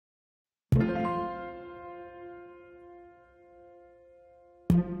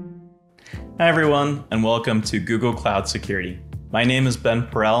Hi everyone, and welcome to Google Cloud Security. My name is Ben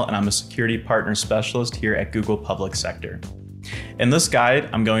Perel, and I'm a Security Partner Specialist here at Google Public Sector. In this guide,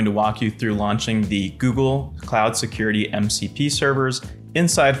 I'm going to walk you through launching the Google Cloud Security MCP servers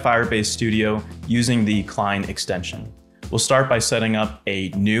inside Firebase Studio using the Cline extension. We'll start by setting up a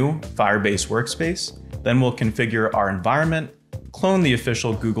new Firebase workspace, then we'll configure our environment, clone the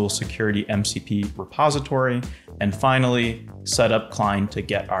official Google Security MCP repository, and finally, set up Cline to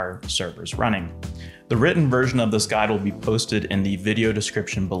get our servers running. The written version of this guide will be posted in the video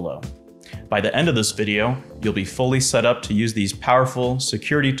description below. By the end of this video, you'll be fully set up to use these powerful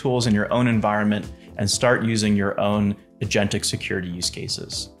security tools in your own environment and start using your own agentic security use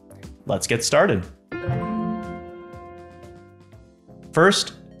cases. Let's get started.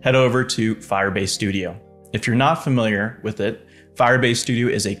 First, head over to Firebase Studio. If you're not familiar with it, Firebase Studio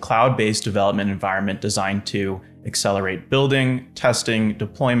is a cloud-based development environment designed to accelerate building, testing,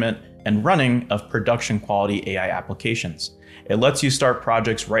 deployment, and running of production-quality AI applications. It lets you start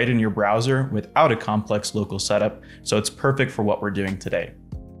projects right in your browser without a complex local setup, so it's perfect for what we're doing today.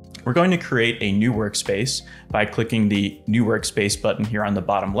 We're going to create a new workspace by clicking the New Workspace button here on the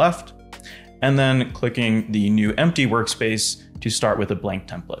bottom left, and then clicking the New Empty Workspace to start with a blank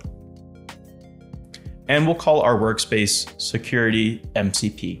template. And we'll call our workspace Security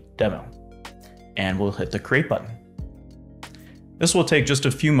MCP Demo, and we'll hit the Create button. This will take just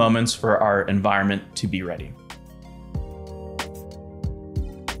a few moments for our environment to be ready.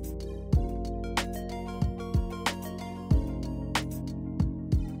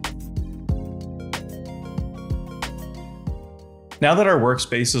 Now that our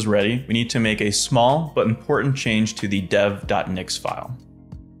workspace is ready, we need to make a small but important change to the dev.nix file.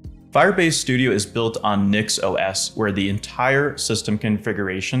 Firebase Studio is built on Nix OS, where the entire system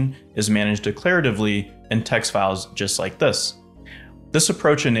configuration is managed declaratively in text files just like this. This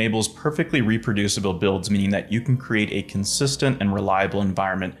approach enables perfectly reproducible builds, meaning that you can create a consistent and reliable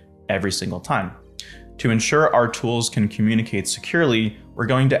environment every single time. To ensure our tools can communicate securely, we're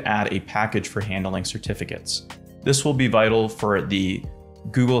going to add a package for handling certificates. This will be vital for the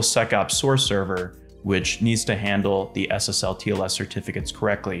Google SecOps source server, which needs to handle the SSL TLS certificates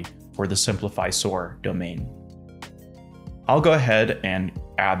correctly for the Simplify SOAR domain. I'll go ahead and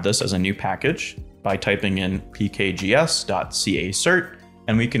add this as a new package by typing in pkgs.cacert,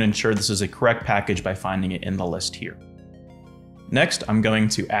 and we can ensure this is a correct package by finding it in the list here. Next, I'm going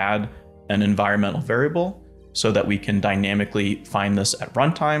to add an environmental variable so that we can dynamically find this at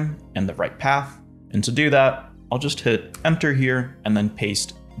runtime and the right path. And to do that, I'll just hit enter here and then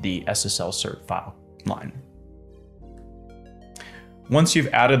paste the SSL cert file line. Once you've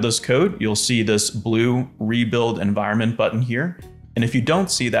added this code, you'll see this blue rebuild environment button here. And if you don't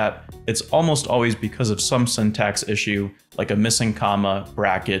see that, it's almost always because of some syntax issue, like a missing comma,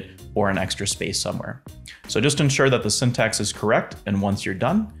 bracket, or an extra space somewhere. So just ensure that the syntax is correct. And once you're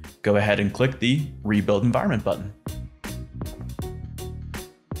done, go ahead and click the rebuild environment button.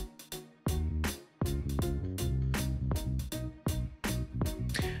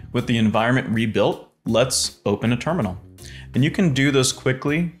 With the environment rebuilt, let's open a terminal. And you can do this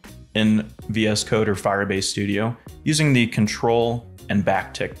quickly in VS Code or Firebase Studio using the Control and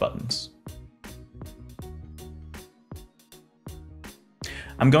Backtick buttons.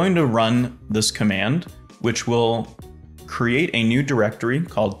 I'm going to run this command, which will create a new directory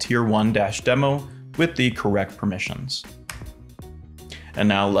called tier1-demo with the correct permissions. And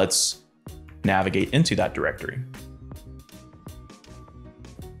now let's navigate into that directory.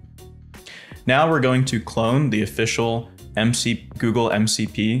 Now we're going to clone the official Google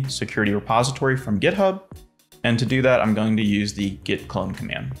MCP security repository from GitHub. And to do that, I'm going to use the git clone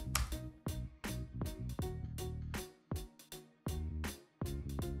command.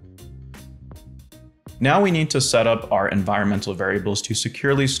 Now we need to set up our environmental variables to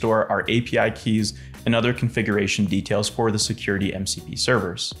securely store our API keys and other configuration details for the security MCP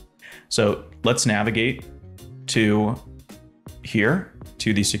servers. So let's navigate to here,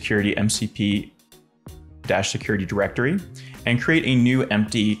 to the security MCP-security directory, and create a new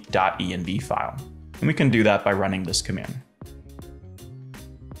empty.env file. And we can do that by running this command.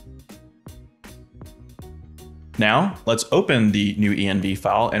 Now let's open the new env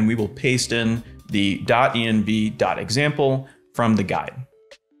file, and we will paste in the .env.example from the guide.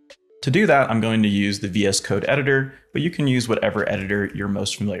 To do that, I'm going to use the VS Code editor, but you can use whatever editor you're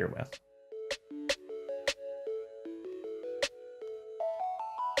most familiar with.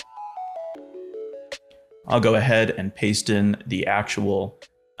 I'll go ahead and paste in the actual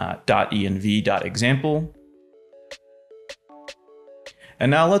 .env.example.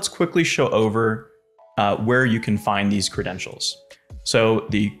 And now let's quickly show over where you can find these credentials. So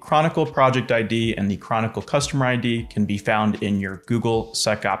the Chronicle project ID and the Chronicle customer ID can be found in your Google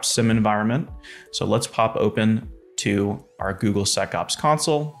SecOps SIEM environment. So let's pop open to our Google SecOps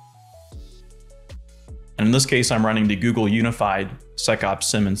console. And in this case, I'm running the Google Unified SecOps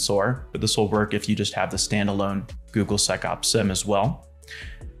SIEM and SOAR, but this will work if you just have the standalone Google SecOps SIEM as well.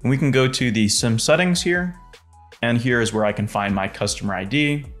 And we can go to the SIEM settings here, and here is where I can find my customer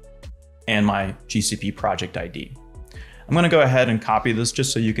ID and my GCP project ID. I'm going to go ahead and copy this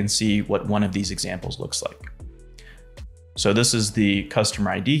just so you can see what one of these examples looks like. So this is the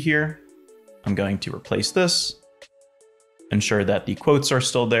customer ID here. I'm going to replace this, ensure that the quotes are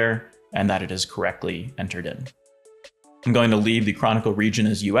still there and that it is correctly entered in. I'm going to leave the Chronicle region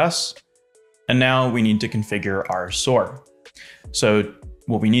as US, and now we need to configure our SOAR. So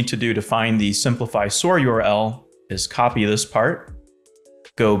what we need to do to find the simplify SOAR URL is copy this part,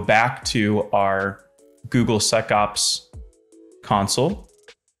 go back to our Google SecOps console,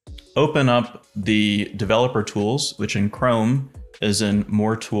 open up the developer tools, which in Chrome is in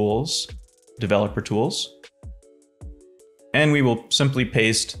More Tools, Developer Tools, and we will simply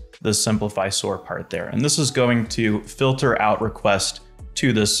paste the simplify SOAR part there. And this is going to filter out request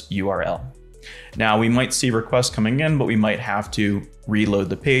to this URL. Now we might see requests coming in, but we might have to reload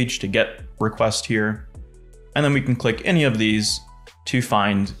the page to get request here. And then we can click any of these to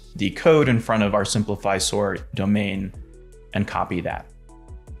find the code in front of our simplify SOAR domain and copy that.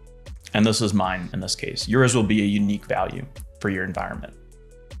 And this is mine in this case. Yours will be a unique value for your environment.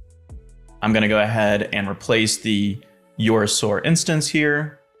 I'm going to go ahead and replace the your SOAR instance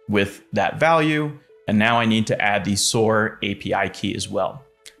here with that value. And now I need to add the SOAR API key as well.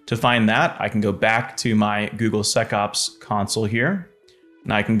 To find that, I can go back to my Google SecOps console here,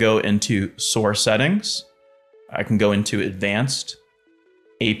 and I can go into SOAR settings. I can go into advanced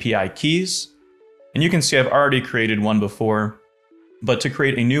API keys. And you can see I've already created one before, but to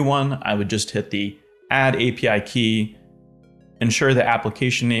create a new one, I would just hit the add API key, ensure the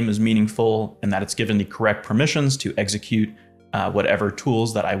application name is meaningful and that it's given the correct permissions to execute whatever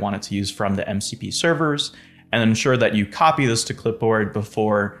tools that I want it to use from the MCP servers, and ensure that you copy this to clipboard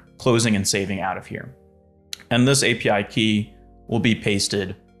before closing and saving out of here. And this API key will be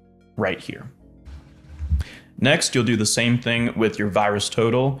pasted right here. Next, you'll do the same thing with your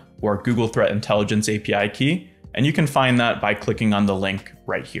VirusTotal or Google Threat Intelligence API key, and you can find that by clicking on the link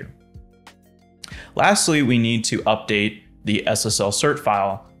right here. Lastly, we need to update the SSL cert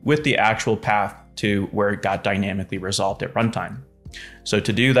file with the actual path to where it got dynamically resolved at runtime. So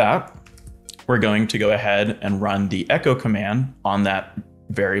to do that, we're going to go ahead and run the echo command on that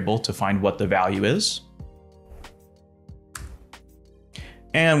variable to find what the value is.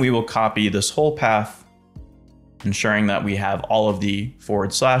 And we will copy this whole path, ensuring that we have all of the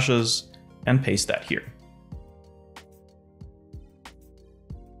forward slashes, and paste that here.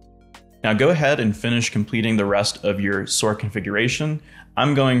 Now go ahead and finish completing the rest of your SOAR configuration.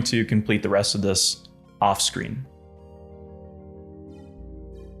 I'm going to complete the rest of this off screen.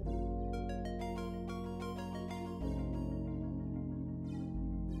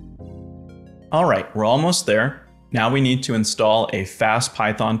 All right, we're almost there. Now we need to install a fast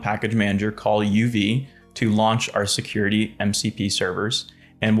Python package manager called UV to launch our security MCP servers,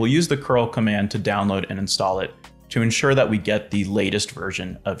 and we'll use the curl command to download and install it to ensure that we get the latest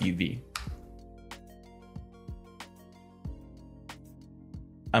version of UV.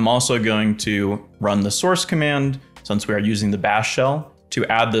 I'm also going to run the source command, since we are using the bash shell, to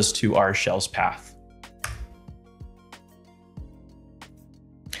add this to our shell's path.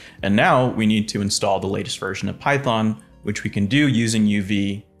 And now we need to install the latest version of Python, which we can do using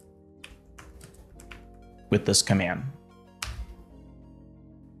UV with this command.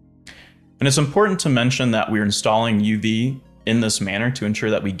 And it's important to mention that we're installing UV in this manner to ensure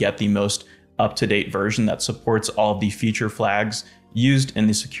that we get the most up-to-date version that supports all the feature flags used in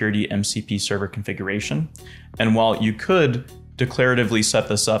the security MCP server configuration. And while you could declaratively set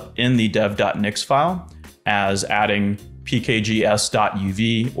this up in the dev.nix file as adding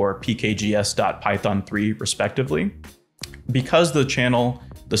pkgs.uv or pkgs.python3 respectively, because the channel,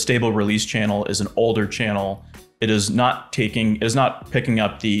 the stable release channel, is an older channel, it is not picking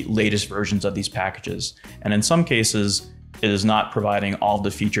up the latest versions of these packages. And in some cases, it is not providing all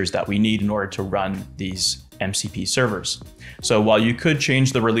the features that we need in order to run these MCP servers. So while you could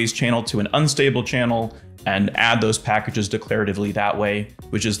change the release channel to an unstable channel and add those packages declaratively that way,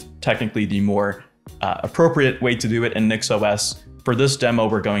 which is technically the more appropriate way to do it in NixOS, for this demo,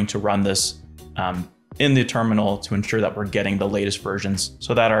 we're going to run this in the terminal to ensure that we're getting the latest versions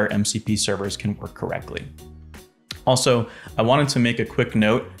so that our MCP servers can work correctly. Also, I wanted to make a quick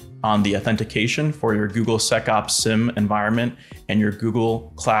note on the authentication for your Google SecOps SIEM environment and your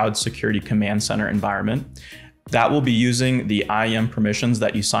Google Cloud Security Command Center environment. That will be using the IAM permissions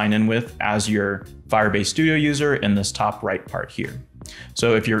that you sign in with as your Firebase Studio user in this top right part here.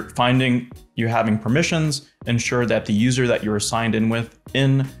 So if you're finding you're having permissions, ensure that the user that you're signed in with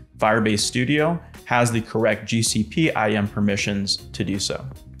in Firebase Studio has the correct GCP IAM permissions to do so.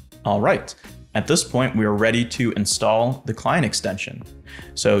 All right, at this point, we are ready to install the Cline extension.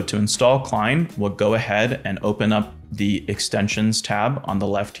 So to install Cline, we'll go ahead and open up the extensions tab on the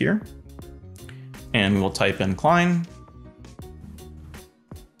left here. And we will type in Cline.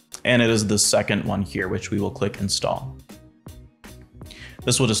 And it is the second one here, which we will click install.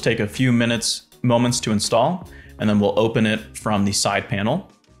 This will just take a few moments to install, and then we'll open it from the side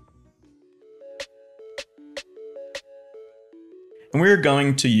panel. And we're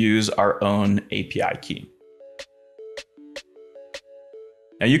going to use our own API key.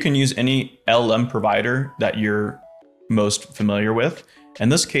 Now you can use any LLM provider that you're most familiar with. In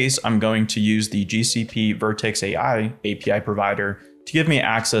this case, I'm going to use the GCP Vertex AI API provider to give me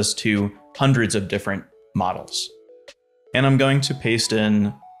access to hundreds of different models. And I'm going to paste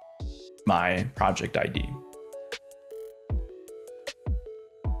in my project ID.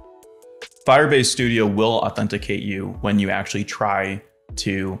 Firebase Studio will authenticate you when you actually try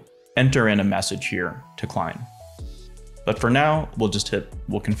to enter in a message here to Cline. But for now, we'll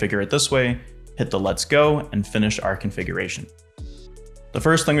configure it this way, hit the let's go, and finish our configuration. The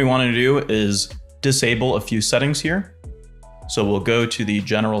first thing we want to do is disable a few settings here. So we'll go to the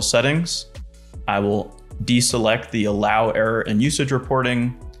general settings. I will deselect the allow error and usage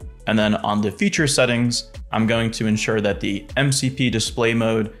reporting. And then on the feature settings, I'm going to ensure that the MCP display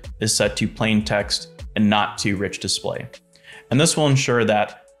mode is set to plain text and not to rich display. And this will ensure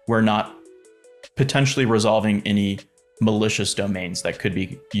that we're not potentially resolving any malicious domains that could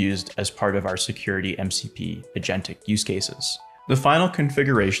be used as part of our security MCP agentic use cases. The final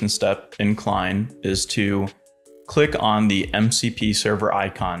configuration step in Cline is to click on the MCP server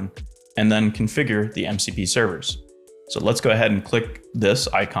icon and then configure the MCP servers. So let's go ahead and click this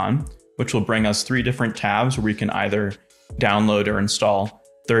icon, which will bring us 3 different tabs where we can either download or install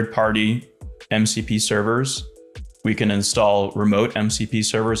third-party MCP servers. We can install remote MCP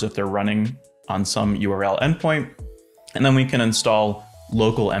servers if they're running on some URL endpoint. And then we can install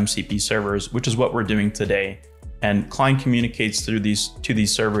local MCP servers, which is what we're doing today. And Cline communicates to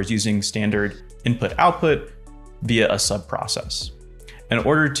these servers using standard input-output via a sub-process. In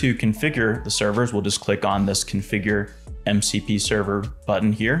order to configure the servers, we'll just click on this Configure MCP Server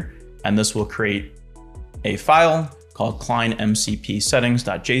button here, and this will create a file called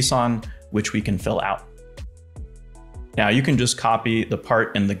clinemcpsettings.json, which we can fill out. Now you can just copy the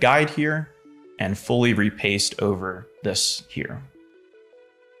part in the guide here and fully repaste over this here.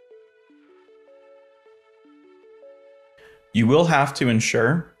 You will have to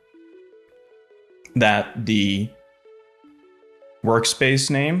ensure that the workspace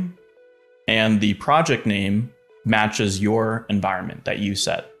name and the project name matches your environment that you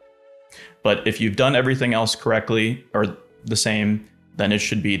set. But if you've done everything else correctly or the same, then it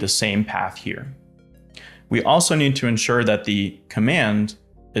should be the same path here. We also need to ensure that the command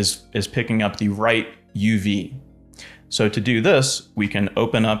is picking up the right UV. So to do this, we can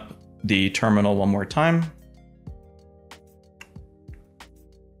open up the terminal one more time.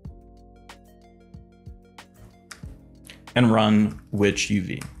 And run which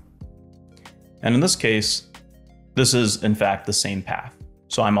UV. And in this case, this is in fact the same path.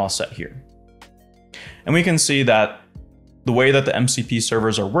 So I'm all set here. And we can see that the way that the MCP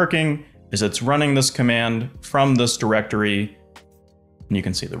servers are working is it's running this command from this directory. And you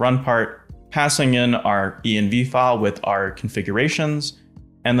can see the run part, passing in our env file with our configurations,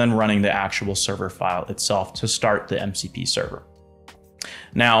 and then running the actual server file itself to start the MCP server.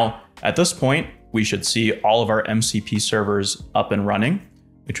 Now, at this point, we should see all of our MCP servers up and running,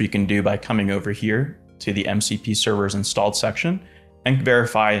 which we can do by coming over here to the MCP servers installed section and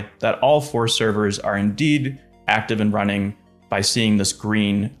verify that all 4 servers are indeed active and running by seeing this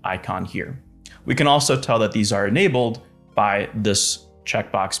green icon here. We can also tell that these are enabled by this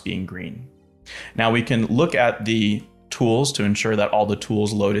checkbox being green. Now we can look at the tools to ensure that all the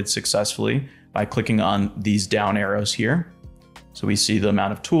tools loaded successfully by clicking on these down arrows here. So we see the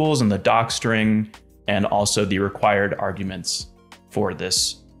amount of tools and the doc string and also the required arguments for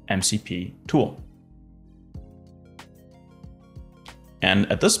this MCP tool.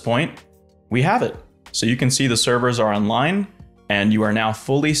 And at this point, we have it. So you can see the servers are online and you are now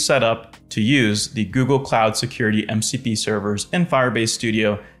fully set up to use the Google Cloud Security MCP servers in Firebase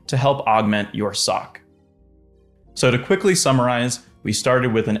Studio to help augment your SOC. So to quickly summarize, We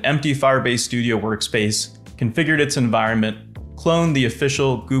started with an empty Firebase Studio workspace, configured its environment, cloned the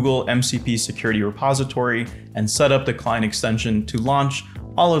official Google MCP security repository, and set up the Cline extension to launch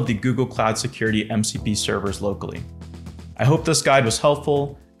all of the Google Cloud Security MCP servers locally. I hope this guide was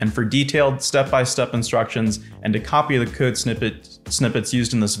helpful, and for detailed step-by-step instructions and to copy the code snippets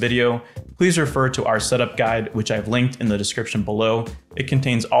used in this video, please refer to our setup guide, which I've linked in the description below. It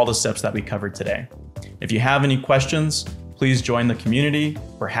contains all the steps that we covered today. If you have any questions, please join the community.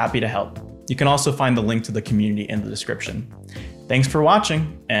 We're happy to help. You can also find the link to the community in the description. Thanks for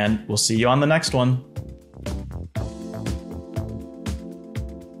watching, and we'll see you on the next one.